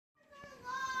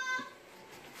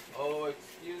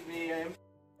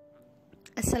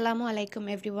Assalamu alaikum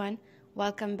everyone.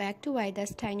 Welcome back to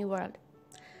Waida's Tiny World.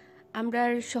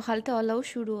 আমরার সকালটা হলেও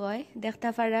শুরু হয় দেখতে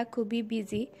পারা খুবই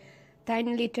বিজি তাই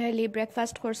লিটারালি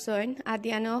ব্রেকফাস্ট করছেন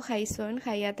আদিয়ানও খাইছেন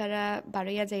খাইয়া তারা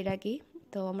বারোয়া যাই রাখি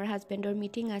তো আমার হাজবেন্ডর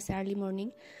মিটিং আছে আর্লি মর্নিং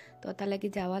তো তার লাগি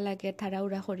যাওয়া লাগে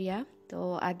তাড়াহুড়া করিয়া তো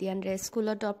আদিয়ান রে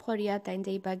স্কুলত ড্রপ করিয়া তাই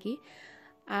যাইবাগি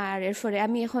আর এরপরে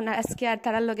আমি এখন আজকে আর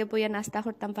তারার লগে বইয়া নাস্তা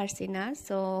করতাম পারছি না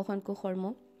সো এখন কু কর্ম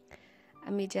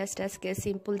আমি জাস্ট আজকে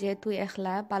সিম্পল যেহেতু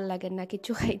একলা ভাল লাগে না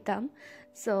কিছু খাইতাম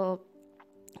সো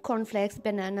কর্নফ্লেক্স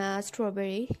বানানা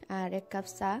স্ট্রবেরি আর এক কাপ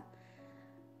চা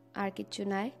আর কিছু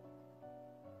নাই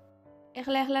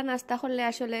একলা একলা নাস্তা করলে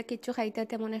আসলে কিছু খাইতে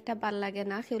তেমন একটা ভাল লাগে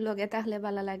না কেউ লগে থাকলে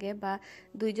ভালো লাগে বা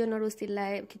দুইজনের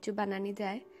উচিলায় কিছু বানানি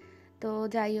যায় তো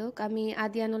যাই হোক আমি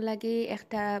আদিয়ানোর লাগি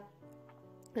একটা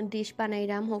ডিশ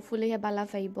বানাইরাম হোপফুলি হে বালা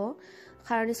পাইব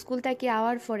কারণ স্কুল থেকে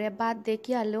আওয়ার পরে বাদ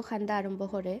দেখি আলেও খান্দা আরম্ভ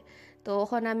করে তো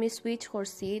ওখানে আমি সুইচ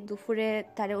করছি দুপুরে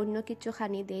তারে অন্য কিছু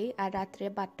খানি দেই আর রাত্রে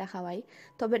ভাতটা খাওয়াই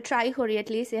তবে ট্রাই করি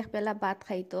এটলিস্ট একবেলা ভাত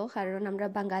খাইতো কারণ আমরা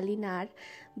বাঙালি না আর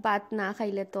ভাত না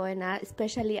খাইলে তো হয় না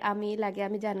স্পেশালি আমি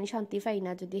জানি শান্তি পাই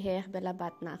না যদি হে একবেলা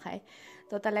ভাত না খায়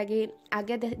তো তার লাগি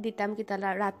আগে দিতাম কি তালা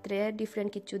রাত্রে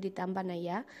ডিফারেন্ট কিছু দিতাম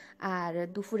বানাইয়া আর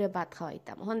দুপুরে ভাত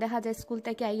খাওয়াইতাম এখন দেখা যায় স্কুল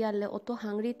থেকে আইয়া আনলে অত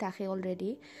হাংরি থাকে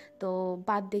অলরেডি তো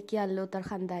ভাত দেখি আনলেও তার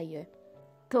খান্দা আইয়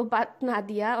তো ভাত না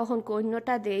দিয়া এখন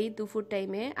অন্যটা দেই দুপুর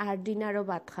টাইমে আর ডিনারও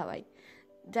ভাত খাওয়াই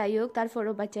যাই হোক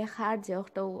তারপরও বাচ্চায় খার যে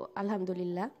ওটাও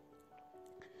আলহামদুলিল্লাহ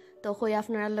তো কই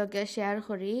আপনারা লগে শেয়ার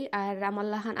করি আর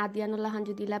আমাল্লাহান আদিয়ানুল্লাহান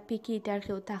যদি পিকি ইটার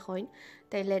কেউ থাকেন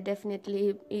তাইলে ডেফিনেটলি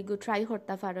ইগু ট্রাই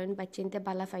করতে পারেন বাচ্চিনতে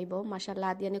বালা পাইব মাশাল্লাহ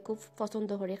আদিয়ানে খুব পছন্দ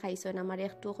করে খাইছেন আমার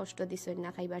একটু কষ্ট দিছেন না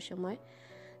খাইবার সময়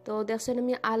তো দেখছেন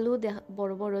আমি আলু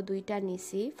বড় বড় দুইটা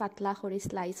নিছি পাতলা করে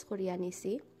স্লাইস করিয়া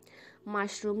নিছি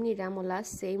মাশরুম নিরামলা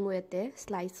সেম ওয়েতে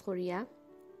স্লাইস করিয়া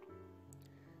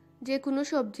যে কোনো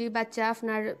সবজি বাচ্চা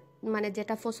আপনার মানে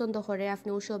যেটা পছন্দ করে আপনি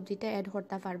ওই সবজিটা অ্যাড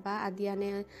করতে পারবা আদিয়ানে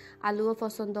আলুও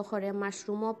পছন্দ করে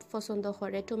মাশরুমও পছন্দ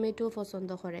করে টমেটো পছন্দ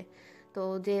করে তো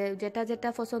যেটা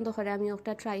পছন্দ করে আমি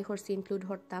ওটা ট্রাই করছি ইনক্লুড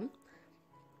করতাম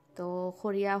তো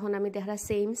করিয়া এখন আমি দেখা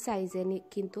সেম সাইজে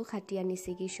কিন্তু খাটিয়া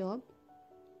নিছি কি সব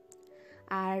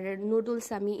আর নুডলস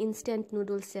আমি ইনস্ট্যান্ট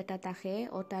নুডলস যেটা থাকে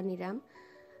ওটা নিলাম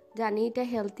জানি এটা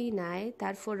হেলদি নাই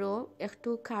তারপরও একটু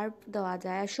কার্ব দেওয়া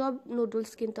যায় সব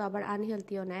নুডলস কিন্তু আবার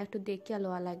আনহেলদিও নাই একটু দেখিয়া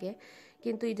লওয়া লাগে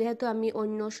কিন্তু যেহেতু আমি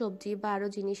অন্য সবজি বা আরও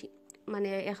জিনিস মানে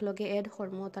একলগে এড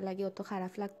করবো তা লাগে অত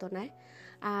খারাপ লাগতো না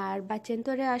আর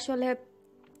বাচ্চান্তরে আসলে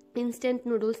ইনস্ট্যান্ট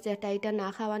নুডলস যেটা এটা না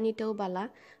খাওয়ানিটাও বালা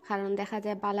কারণ দেখা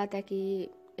যায় বালা থাকি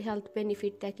হেলথ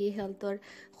বেনিফিটটা কি হেলথর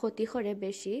ক্ষতি করে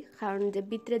বেশি কারণ যে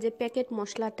ভিতরে যে প্যাকেট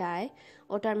মশলাটায়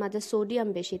ওটার মাঝে সোডিয়াম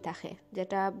বেশি থাকে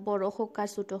যেটা বড় হোক আর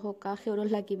ছোটো হোক সেওর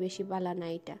লাগি বেশি বালা না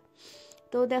এটা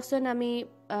তো দেখছেন আমি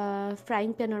ফ্রাইং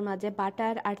প্যানের মাঝে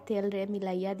বাটার আর তেল রে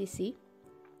মিলাইয়া দিছি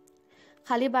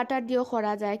খালি বাটার দিয়েও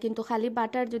করা যায় কিন্তু খালি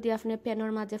বাটার যদি আপনি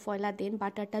প্যানের মাঝে ফয়লা দিন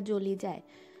বাটারটা জ্বলি যায়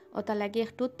ওটা লাগে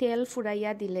একটু তেল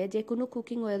ফুরাইয়া দিলে যে কোনো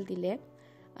কুকিং অয়েল দিলে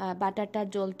বাটারটা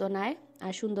জ্বলতো নাই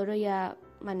আর সুন্দর ইয়া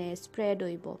মানে স্প্রেড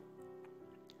হইব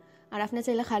আর আপনি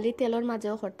চাইলে খালি তেলের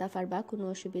মাঝেও করতে পারবা কোনো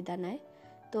অসুবিধা নাই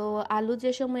তো আলু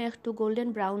যে সময় একটু গোল্ডেন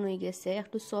ব্রাউন হয়ে গেছে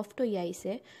একটু সফট হয়ে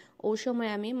আইছে ওই সময়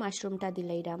আমি মাশরুমটা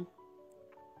দিলাইরাম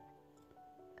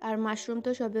আর মাশরুম তো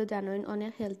সবেও জানেন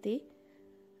অনেক হেলদি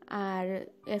আর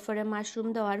এরপরে মাশরুম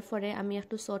দেওয়ার পরে আমি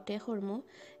একটু সটে করবো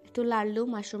একটু লাড়লেও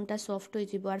মাশরুমটা সফট হয়ে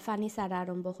যাব আর পানি ছাড়া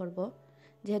আরম্ভ করব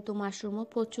যেহেতু মাশরুমও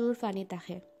প্রচুর পানি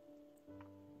থাকে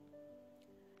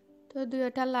তো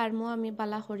দুইটা লাড়মো আমি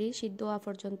বালা করি সিদ্ধ হওয়া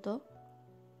পর্যন্ত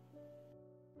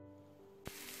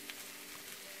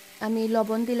আমি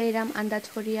লবণ দিলাইরাম আন্দাজ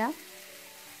করিয়া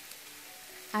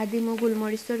আর দিমু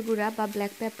গোলমরিচের গুঁড়া বা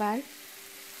ব্ল্যাক পেপার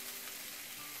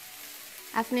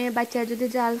আপনি বাচ্চা যদি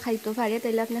জাল খাইতে পারে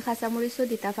তাহলে আপনি কাঁচামরিচও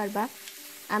দিতে পারবা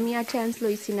আমি আর চান্স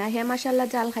লইছি না হে মাশাল্লাহ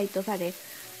জাল খাইতে পারে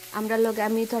আমরা লগে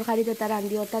আমি তরকারিতে তার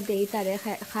রান্ধি ওটা দেই তারে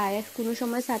খায় কোনো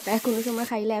সময় চাটায় কোনো সময়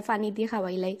খাইলে পানি দিয়ে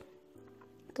খাওয়াইলাই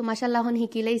তো মাশাল্লাহ এখন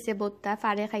শিকিলাইছে বোধটা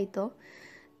পারে খাইতো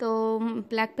তো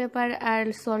ব্ল্যাক পেপার আর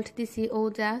সল্ট দিছি ও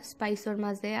যা স্পাইসর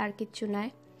মাঝে আর কিচ্ছু নাই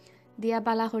দিয়া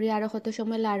বালা করি আরও কত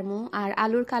সময় লাড়মু আর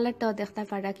আলুর কালারটাও দেখতে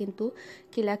পারা কিন্তু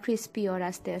কিলা ক্রিস্পি ওর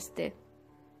আস্তে আস্তে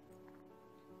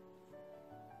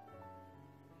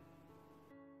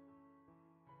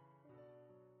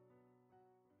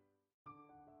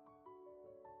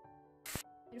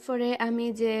এরপরে আমি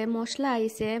যে মশলা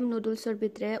আইছে নুডলসের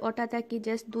ভিতরে ওটা থাকি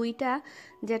জাস্ট দুইটা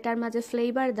যেটার মাঝে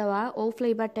ফ্লেভার দেওয়া ও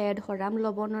ফ্লেভারটা অ্যাড করাম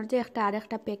লবণের যে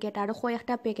আরেকটা প্যাকেট আরও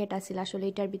কয়েকটা প্যাকেট আছিল আসলে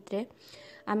এটার ভিতরে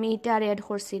আমি এটা আর অ্যাড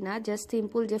করছি না জাস্ট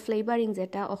সিম্পল যে ফ্লেভারিং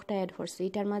যেটা ওটা অ্যাড করছি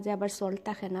এটার মাঝে আবার সল্ট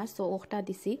থাকে না সো ওটা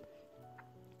দিছি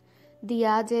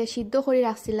দিয়া যে সিদ্ধ করে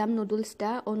রাখছিলাম নুডলসটা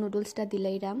ও নুডলসটা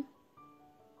দিলাইরাম।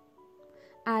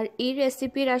 আর এই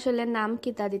রেসিপির আসলে নাম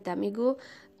কিতা দিতাম, এগু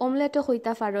অমলেটও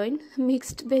হইতা পারেন,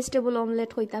 মিক্সড ভেজিটেবল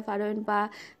অমলেট হইতা পারেন, বা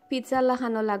পিৎজা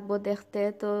লাখানো লাগবো দেখতে,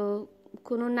 তো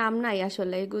কোনো নাম নাই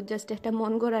আসলে, এগু জাস্ট একটা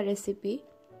মন গড়া রেসিপি।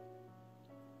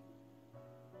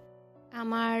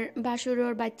 আমার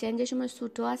বাসুরোর বাচ্চা যে সময়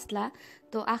ছোটো আসলা,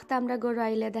 তো আখতা আমরা গড়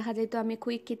আইলে দেখা যাইতো আমি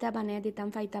কুইক কিতা বানিয়ে দিতাম,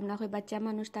 পাইতাম না, বাচ্চা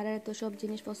মানুষ তারা এত সব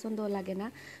জিনিস পছন্দও লাগে না,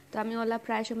 তো আমি ওলা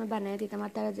প্রায় সময় বানিয়ে দিতাম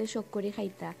আর তারা যে শখ করে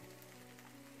খাইতা,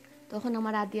 তখন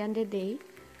আমার আদিয়ানরে দেই।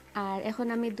 আর এখন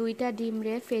আমি 2টা ডিম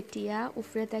রে ফেটিয়া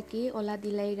উফরে থাকি ওলা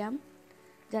দিলাইরাম,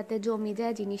 যাতে জমি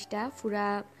যায় জিনিসটা পুরা,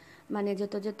 মানে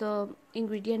যত যত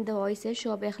ইনগ্রিডিয়েন্ট দেওয়া হয়েছে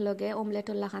সব একলগে অমলেট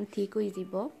ওলাখান ঠিক হয়ে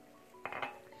যাব।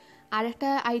 আর একটা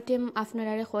আইটেম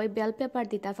আপনারা হয় বেল পেপার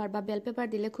দিতে পারবা, বেল পেপার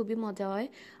দিলে খুবই মজা হয়।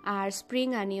 আর স্প্রিং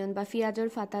অনিয়ন বা পেঁয়াজের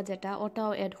ফাতা যেটা,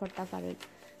 ওটাও অ্যাড করতে পারেন,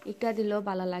 এটা দিলেও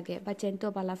ভালো লাগে বা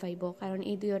চেনতেও ভালো পাইব, কারণ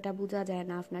এই দুইটা বোঝা যায়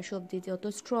না আপনার সবজি যে অত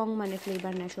স্ট্রং মানে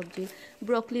ফ্লেভার না সবজি।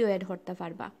 ব্রকলিও অ্যাড করতে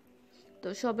পারবা। তো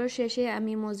সবের শেষে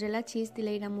আমি মোজরেলা চিজ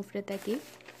দিলেই না মুফরে থাকি,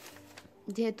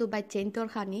 যেহেতু বাচ্চাইন তোর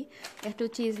খানি একটু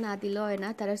চিজ না দিলেও হয় না,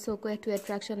 তারা চোখও একটু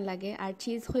অ্যাট্রাকশন লাগে, আর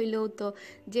চিজ হইলেও তো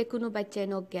যে কোনো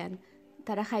বাচ্চাইন অজ্ঞান,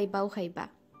 তারা খাইবাও খাইবা।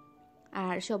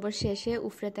 আর সবার শেষে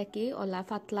উফরে থাকি ওলা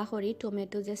পাতলা করি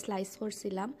টমেটো যে স্লাইস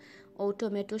করছিলাম ও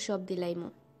টমেটো সব দিলাইমু,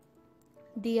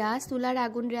 দিয়া চুলার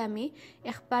আগুনরে আমি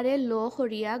একবারে লো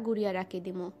করিয়া গুড়িয়া রাখি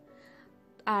দিমু।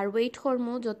 আর ওয়েট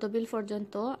করমু যতবিল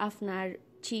পর্যন্ত আপনার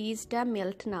চিজটা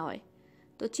মেল্ট না হয়।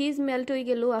 তো চিজ মেল্ট হয়ে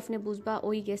গেলেও আপনি বুঝবা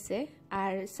ওই গেছে।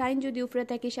 আর সাইন যদি উপরে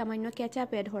থাকি সামান্য কেচাপ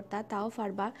অ্যাড হরতা তাও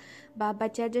পারবা, বা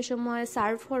বাচ্চার যে সময়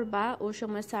সার্ভ করবা ওই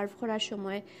সময় সার্ভ করার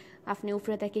সময় আপনি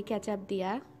উপরে থাকি কেচাপ দিয়া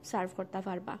সার্ভ করতে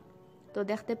পারবা। তো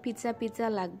দেখতে পিৎজা পিৎজা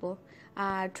লাগবো।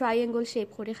 আর ট্রাইঅ্যাঙ্গল শেপ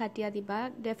করে খাটিয়া দিবা,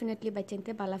 ডেফিনেটলি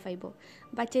বাচ্চাইনতে বালা পাইব।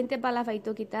 বাচ্চাইনতে বালা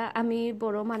পাইতো কিতা, আমি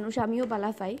বড় মানুষ আমিও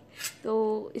বালা পাই। তো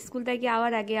স্কুল থেকে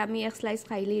আওয়ার আগে আমি এক স্লাইস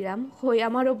খাইলিরাম, হই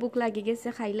আমারও বুক লাগি গেছে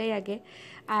খাইলাই আগে।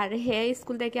 আর হে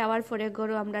স্কুল থেকে আওয়ার পরে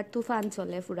গরু আমরা তুফান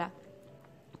চলে পুরা।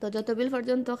 তো যতবিল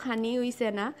পর্যন্ত খানি হইছে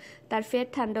না, তার ফেট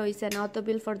ঠান্ডা হইছে না,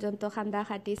 অতবিল পর্যন্ত খান্দা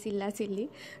খাটি চিল্লা চিল্লি,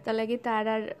 তো লাগি তার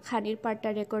আর খানির পার্টটা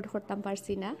রেকর্ড করতাম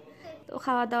পারছি না। তো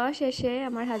খাওয়া দাওয়া শেষে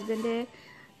আমার হাজবেন্ডে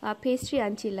পেস্ট্রি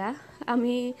আনছিলা,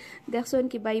 আমি দেখছেন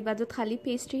কিবা ইবাদত খালি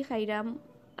পেস্ট্রি খাইরাম,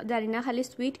 জানি না খালি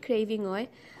সুইট ক্রেভিং হয়।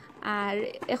 আর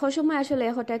এখন সময় আসলে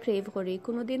এখটা ক্রেভ করি,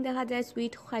 কোনো দিন দেখা যায়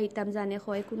সুইট খাইতাম জানে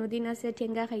হয়, কোনো দিন আছে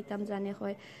ঠেঙ্গা খাইতাম জানে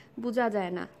হয়, বোঝা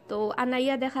যায় না। তো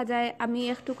আনাইয়া দেখা যায় আমি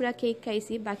এক টুকরা কেক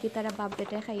খাইছি, বাকি তারা বাপ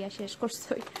বেটে খাইয়া শেষ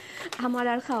করছই, আমার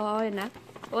আর খাওয়া হয় না।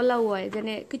 ওলাও হয় যেন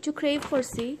কিছু ক্রেভ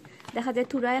করছি, দেখা যায়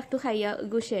থুরা একটু খাইয়া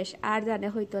গু শেষ, আর জানে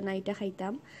হয়তো না এটা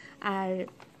খাইতাম। আর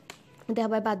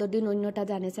দেখাবাই বাদর দিন অন্যটা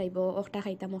জানে চাইব ওটা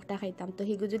খাইতাম, তো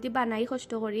হিগু যদি বানাই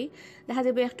কষ্ট করি দেখা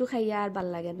যাবে একটু খাইয়া আর ভাল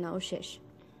লাগে না ও শেষ।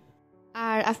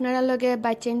 আর আপনারা লগে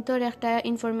বাচ্চাইন্তর একটা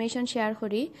ইনফরমেশন শেয়ার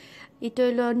করি, এটা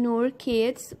হইল নূর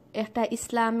কিডস, একটা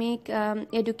ইসলামিক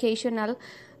এডুকেশনাল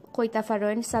কইতা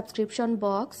পারেন সাবস্ক্রিপশন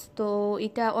বক্স। তো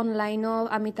এটা অনলাইনও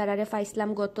আমি তারারে পাইছিলাম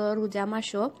গত রোজা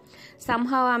মাসও,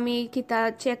 সামহাও আমি কিতা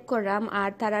চেক করলাম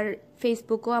আর তারার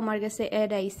ফেসবুকও আমার কাছে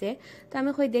অ্যাড আইছে। তো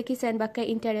আমি কই দেখিছেন বাক্কা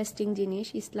ইন্টারেস্টিং জিনিস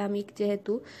ইসলামিক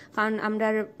যেহেতু, কারণ আমরা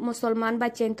মুসলমান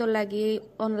বাচ্চাইন্তর লাগি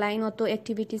অনলাইন অত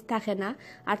অ্যাক্টিভিটিস থাকে না,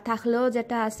 আর থাকলেও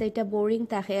যেটা আছে এটা বোরিং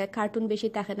থাকে, কার্টুন বেশি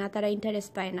থাকে না, তারা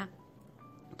ইন্টারেস্ট পায় না।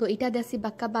 তো এটা দেখছি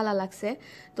বাক্কা বালা লাগছে।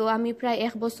 তো আমি প্রায়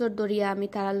 1 বছর ধরিয়া আমি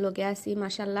তার লগে আছি,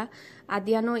 মাশাল্লাহ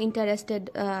আদিয়ানো ইন্টারেস্টেড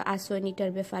আসেন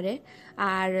এটার ব্যাপারে।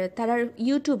 আর তারার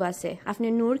ইউটিউব আছে, আপনি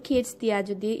নূর কিডস দিয়া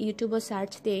যদি ইউটিউবে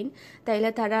সার্চ দেন তাইলে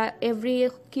তারা এভরি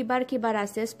কিবার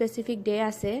আছে, স্পেসিফিক ডে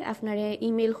আছে, আপনারে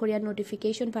ইমেল করিয়া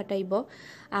নোটিফিকেশন পাঠাইব,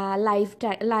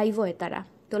 লাইভ হয় তারা।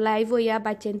 তো লাইভ হইয়া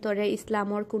বাচ্চেন্তরে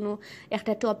ইসলামর কোনো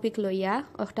একটা টপিক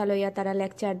লইয়া তারা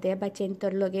লেকচার দেয়,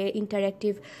 বাচ্চেন্তর লগে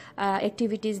ইন্টারেক্টিভ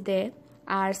অ্যাক্টিভিটিস দেয়।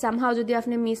 আর সামহাও যদি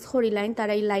আপনি মিস করিলেন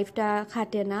তারা এই লাইভটা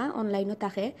খাটে না, অনলাইনও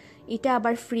থাকে, এটা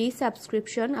আবার ফ্রি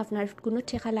সাবস্ক্রিপশন, আপনার কোনো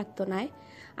ঠেকা লাগতো নাই।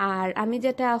 আর আমি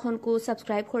যেটা এখন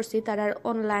সাবস্ক্রাইব করছি তারার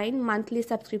অনলাইন মান্থলি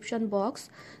সাবস্ক্রিপশন বক্স,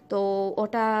 তো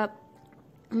ওটা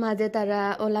মাঝে তারা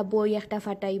ওলা বই একটা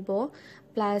ফাটাইব,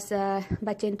 প্লাস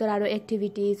বাচ্চেন্তর আরও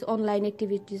অ্যাক্টিভিটিস অনলাইন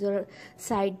অ্যাক্টিভিটিসের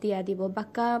সাইট দিয়া দিব,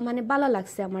 বাক্কা মানে ভালো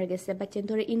লাগছে আমার কাছে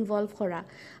বাচ্চেন্তরে ইনভলভ করা।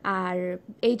 আর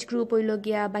এজ গ্রুপ হইল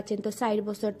গিয়া বাচ্চেন্তর 4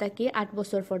 বছর থেকে 8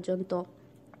 বছর পর্যন্ত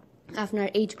আপনার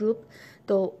এজ গ্রুপ।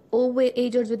 তো ও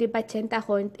এইজর যদি পাচ্ছেন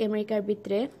তখন আমেরিকার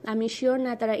ভিতরে, আমি শিওর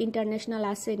না তারা ইন্টারন্যাশনাল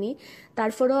আসেনি,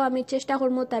 তারপরেও আমি চেষ্টা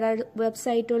করবো তারার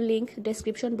ওয়েবসাইটের লিঙ্ক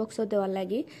ডেসক্রিপশন বক্সও দেওয়ার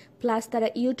লাগি, প্লাস তারা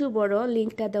ইউটিউবেরও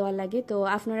লিঙ্কটা দেওয়ার লাগি। তো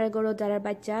আপনারা গরো যারা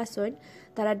বাচ্চা আসেন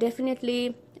তারা ডেফিনেটলি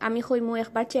আমি কইমু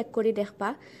একবার চেক করে দেখবা,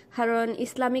 কারণ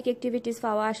ইসলামিক অ্যাক্টিভিটিস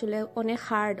পাওয়া আসলে অনেক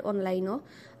হার্ড অনলাইনও,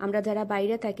 আমরা যারা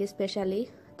বাইরে থাকি স্পেশালি।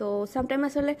 তো সামটাইম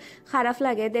আসলে খারাপ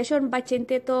লাগে, দেশের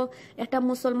বাচ্চিনতে তো একটা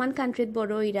মুসলমান কান্ট্রিত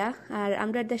বড় ইরা, আর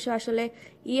আমরা দেশে আসলে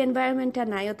এনভায়রনমেন্টটা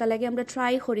নাই, ওটা লাগে আমরা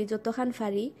ট্রাই করি যতখান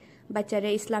পারি বাচ্চারা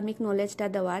ইসলামিক নলেজটা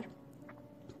দেওয়ার।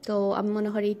 তো আমি মনে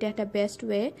করি এটা একটা বেস্ট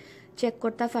ওয়ে, চেক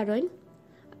করতে পারেন।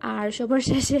 আর সবার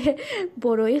শেষে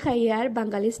বড়ই খাই, আর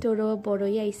বাঙালি স্টোরও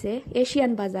বড়ই আইছে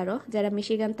এশিয়ান বাজারও, যারা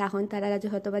মিশিগান তাহন তারা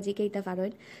হয়তো বা জিকেইতে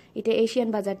পারেন, এটা এশিয়ান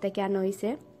বাজার থেকে আনা হয়েছে।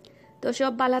 তো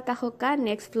সব বালা তাহকা,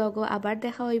 নেক্সট ব্লগও আবার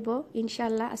দেখা হইব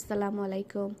ইনশাল্লাহ। আসসালামু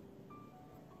আলাইকুম।